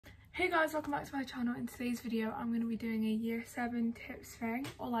Hey guys, welcome back to my channel. In today's video I'm going to be doing a year 7 tips thing,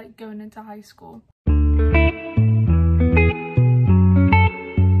 or like going into high school.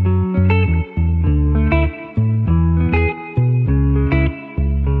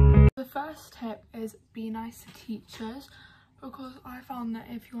 The first tip is be nice to teachers, because I found that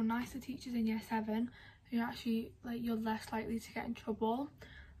if you're nice to teachers in year 7, you're actually you're less likely to get in trouble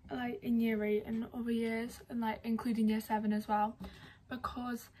in year 8 and other years, and including year 7 as well,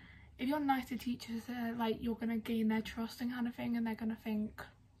 because if you're nice to teachers, you're gonna gain their trust and kind of thing, and they're gonna think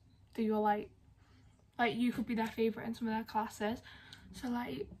that you're you could be their favourite in some of their classes. So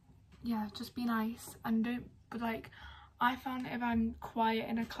yeah, just be nice and don't. But I found if I'm quiet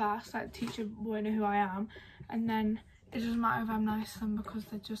in a class, the teacher won't know who I am, and then it doesn't matter if I'm nice to them because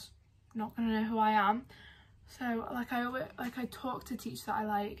they're just not gonna know who I am. So I talk to teachers that I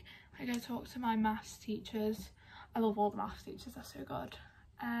like I talk to my maths teachers. I love all the maths teachers, they're so good.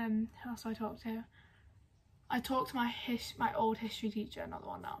 Who else do I talk to? I talked to my old history teacher, not the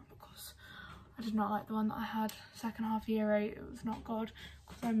one now, because I did not like the one that I had second half year 8. It was not good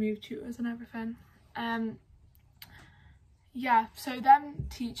because I moved tutors and everything. Yeah, so them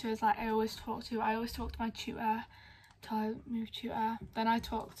teachers I always talk to my tutor till I moved tutor. Then I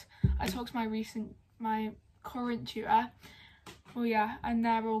talked to my current tutor. Well, yeah, and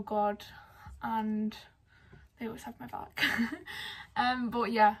they're all good and they always have my back.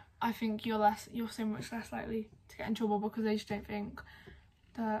 But yeah, I think you're so much less likely to get in trouble because they just don't think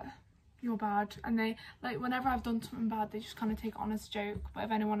that you're bad, and they whenever I've done something bad, they just kind of take it on as a joke. But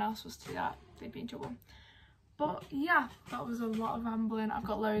if anyone else was to do that, they'd be in trouble. But yeah, that was a lot of rambling. I've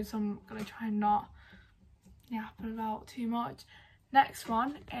got loads, so I'm gonna try and not put about too much. Next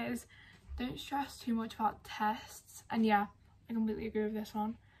one is don't stress too much about tests, and yeah, I completely agree with this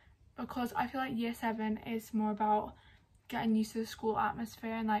one, because I feel like year 7 is more about getting used to the school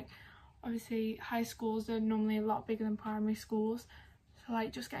atmosphere, and obviously high schools are normally a lot bigger than primary schools, so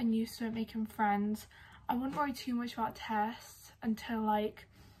just getting used to it, making friends. I wouldn't worry too much about tests until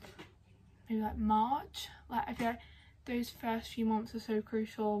maybe March. I feel like those first few months are so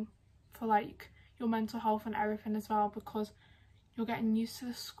crucial for your mental health and everything as well, because you're getting used to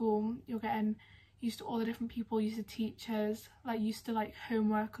the school, you're getting used to all the different people, used to teachers, used to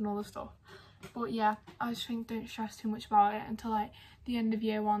homework and all the stuff. But yeah, I just think don't stress too much about it until the end of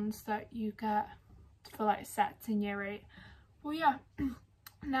year 1s that you get for sets in year 8. Well, yeah.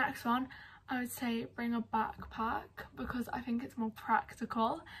 Next one, I would say bring a backpack, because I think it's more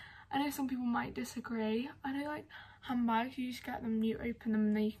practical. I know some people might disagree. I know handbags, you just get them, you open them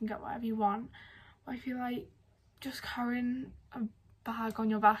and then you can get whatever you want. But I feel just carrying a bag on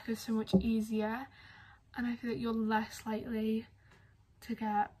your back is so much easier, and I feel you're less likely to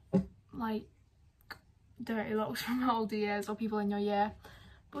get dirty looks from older years or people in your year.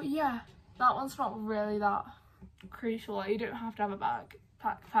 But yeah, that one's not really that crucial. You don't have to have a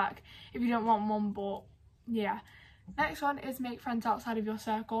backpack if you don't want one, but yeah. Next one is make friends outside of your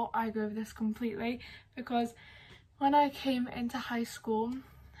circle. I agree with this completely, because when I came into high school,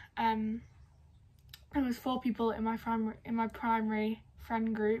 there was 4 people in my primary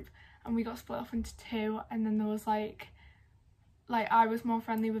friend group, and we got split off into 2, and then there was I was more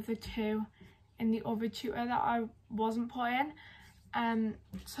friendly with the 2 in the other tutor that I wasn't put in.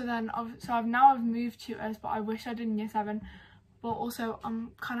 So I've now moved tutors, but I wish I did in year 7. But also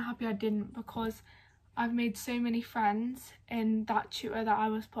I'm kind of happy I didn't, because I've made so many friends in that tutor that I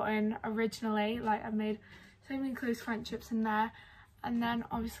was put in originally. I've made so many close friendships in there, and then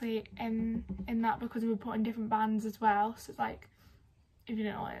obviously in that, because we were put in different bands as well. So it's if you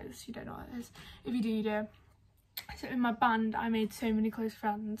don't know what it is, you don't know what it is. If you do, you do. So in my band I made so many close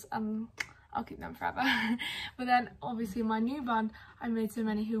friends, and I'll keep them forever. But then obviously in my new band I made so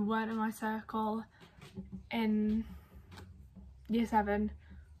many who weren't in my circle in year 7,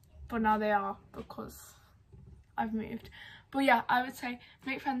 but now they are, because I've moved. But yeah, I would say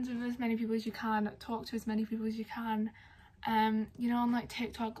make friends with as many people as you can, talk to as many people as you can. You know, on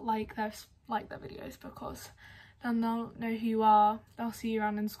TikTok, like their videos, because then they'll know who you are, they'll see you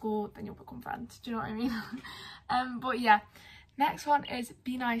around in school, then you'll become friends. Do you know what I mean? But yeah, next one is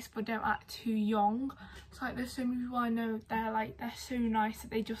be nice but don't act too young. So there's so many people I know, they're so nice that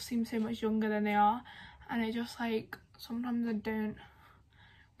they just seem so much younger than they are, and it just sometimes I don't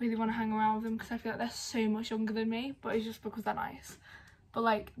really want to hang around with them, because I feel they're so much younger than me, but it's just because they're nice.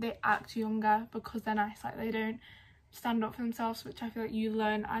 But they act younger because they're nice. They don't stand up for themselves, which I feel you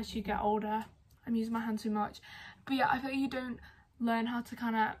learn as you get older. I'm using my hand too much. But yeah, I feel you don't learn how to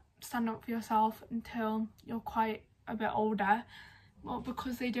kind of stand up for yourself until you're quite a bit older. Well,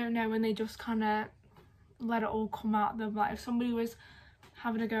 because they don't know, and they just kind of let it all come out of them. If somebody was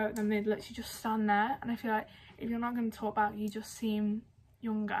having a go at them, they'd literally just stand there. And I feel like if you're not going to talk back, you just seem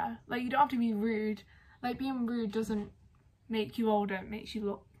younger. Like, you don't have to be rude. Like, being rude doesn't make you older, it makes you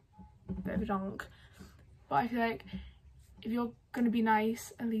look a bit of a donk. But I feel like if you're going to be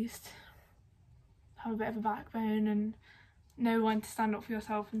nice, at least have a bit of a backbone and know when to stand up for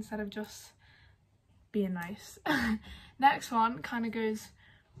yourself instead of just being nice. Next one kind of goes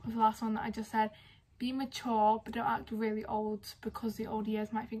with the last one that I just said. Be mature, but don't act really old, because the older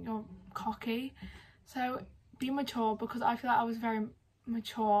years might think you're cocky. So be mature, because I feel like I was very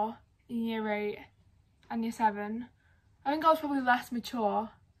mature in year 8 and year 7. I think I was probably less mature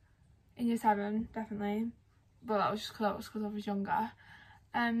in year 7, definitely, but that was just because I was younger.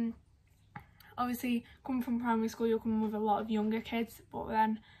 Obviously, coming from primary school, you're coming with a lot of younger kids, but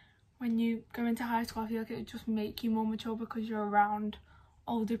then when you go into high school, I feel like it would just make you more mature because you're around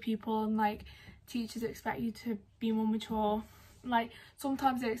older people, and like teachers expect you to be more mature. Like,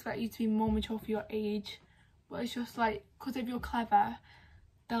 sometimes they expect you to be more mature for your age, but it's just like, because if you're clever,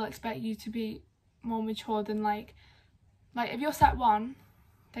 they'll expect you to be more mature than like if you're set 1,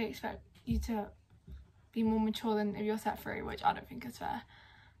 they expect you to be more mature than if you're set 3, which I don't think is fair.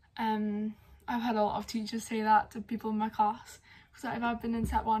 I've had a lot of teachers say that to people in my class, because like, if I've been in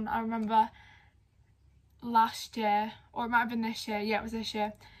set 1, I remember last year, or it might have been this year, yeah, it was this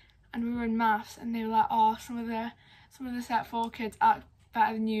year, and we were in maths, and they were like, oh, some of the set 4 kids act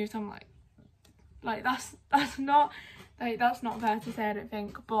better than you. So I'm like that's not, like, that's not fair to say, I don't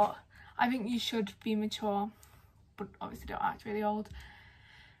think. But I think you should be mature, but obviously don't act really old.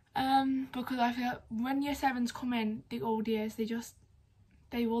 Because I feel like when year 7s come in, the old years,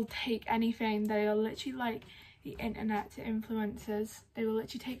 they will take anything. They are literally like the internet to influencers. They will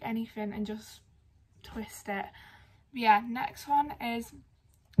literally take anything and just twist it. But yeah, next one is,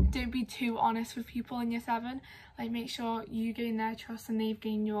 don't be too honest with people in year 7. Like, make sure you gain their trust and they've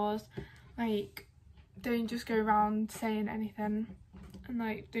gained yours. Like, don't just go around saying anything, and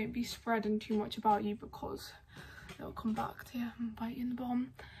like, don't be spreading too much about you, because it'll come back to you and bite you in the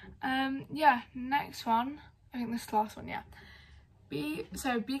bum. Yeah, next one, I think this is the last one. Yeah,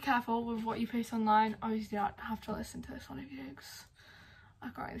 be careful with what you post online. Obviously I have to listen to this one of you because I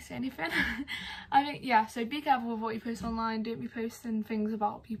can't really say anything. I think, yeah, so be careful with what you post online. Don't be posting things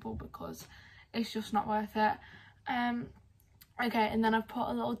about people, because it's just not worth it. Okay, and then I've put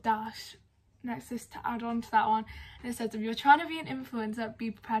a little dash next to this to add on to that one, and it says, if you're trying to be an influencer, be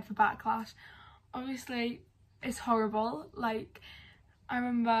prepared for backlash. Obviously it's horrible. Like, I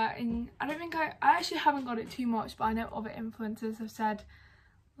remember I actually haven't got it too much, but I know other influencers have said,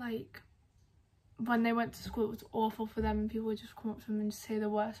 like, when they went to school, it was awful for them, and people would just come up to them and just say the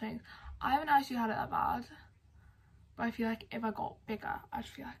worst things. I haven't actually had it that bad, but I feel like if I got bigger, I'd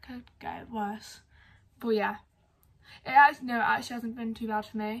feel like I'd get it worse. But yeah, it actually hasn't been too bad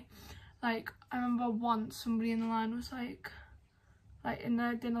for me. Like, I remember once somebody in the line was like in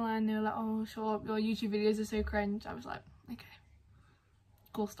the dinner line, they were like, oh, shut up, your YouTube videos are so cringe. I was like, okay,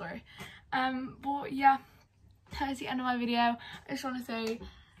 cool story. But yeah, that is the end of my video. I just want to say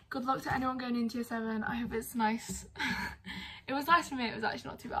good luck to anyone going into year 7. I hope it's nice. It was nice for me, it was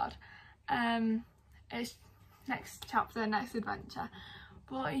actually not too bad. It's next chapter, next adventure.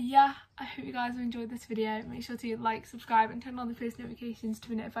 But yeah, I hope you guys have enjoyed this video. Make sure to like, subscribe and turn on the post notifications to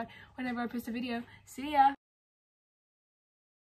be notified whenever I post a video. See ya!